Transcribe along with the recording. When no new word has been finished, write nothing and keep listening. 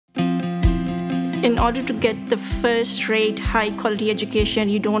In order to get the first-rate, high-quality education,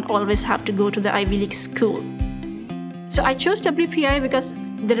 you don't always have to go to the Ivy League school. So I chose WPI because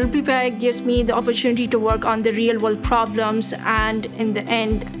the WPI gives me the opportunity to work on the real-world problems, and in the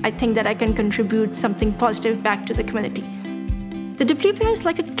end, I think that I can contribute something positive back to the community. The WPI is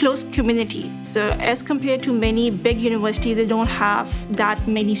like a closed community. So as compared to many big universities, they don't have that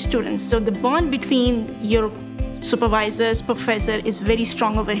many students. So the bond between your supervisors, professor is very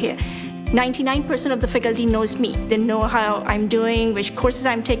strong over here. 99% of the faculty knows me. They know how I'm doing, which courses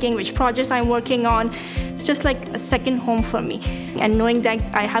I'm taking, which projects I'm working on. It's just like a second home for me. And knowing that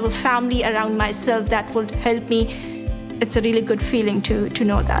I have a family around myself that will help me, it's a really good feeling to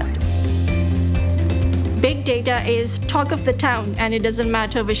know that. Big data is talk of the town, and it doesn't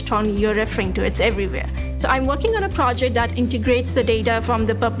matter which town you're referring to, it's everywhere. So I'm working on a project that integrates the data from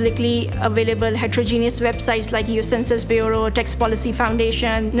the publicly available heterogeneous websites like US Census Bureau, Tax Policy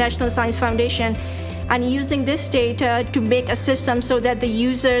Foundation, National Science Foundation, and using this data to make a system so that the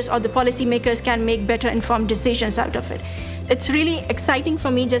users or the policymakers can make better informed decisions out of it. It's really exciting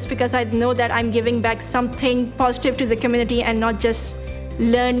for me just because I know that I'm giving back something positive to the community and not just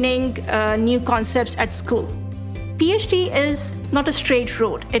learning new concepts at school. PhD is not a straight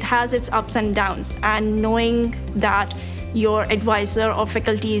road. It has its ups and downs, and knowing that your advisor or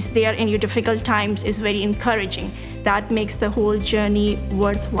faculty is there in your difficult times is very encouraging. That makes the whole journey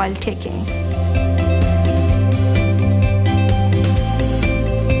worthwhile taking.